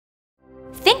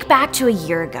Think back to a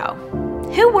year ago.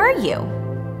 Who were you?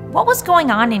 What was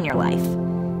going on in your life?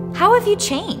 How have you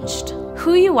changed?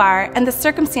 Who you are and the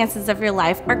circumstances of your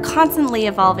life are constantly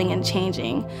evolving and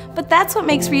changing, but that's what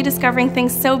makes rediscovering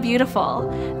things so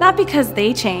beautiful. Not because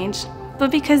they change,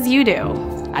 but because you do.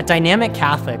 At Dynamic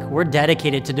Catholic, we're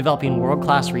dedicated to developing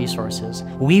world-class resources.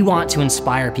 We want to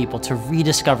inspire people to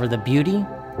rediscover the beauty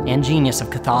and genius of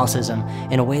Catholicism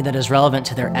in a way that is relevant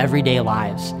to their everyday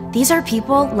lives. These are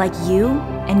people like you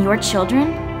and your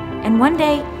children, and one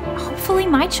day, hopefully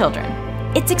my children.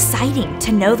 It's exciting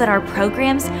to know that our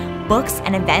programs, books,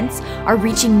 and events are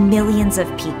reaching millions of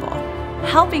people.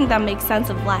 Helping them make sense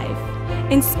of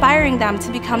life, inspiring them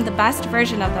to become the best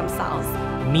version of themselves.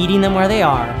 Meeting them where they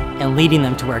are and leading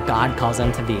them to where God calls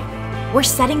them to be. We're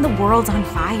setting the world on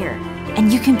fire,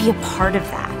 and you can be a part of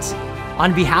that.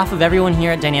 On behalf of everyone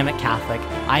here at Dynamic Catholic,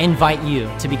 I invite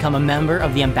you to become a member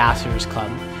of the Ambassadors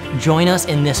Club. Join us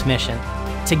in this mission.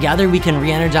 Together we can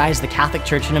re-energize the Catholic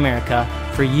Church in America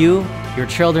for you, your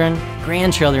children,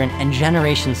 grandchildren, and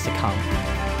generations to come.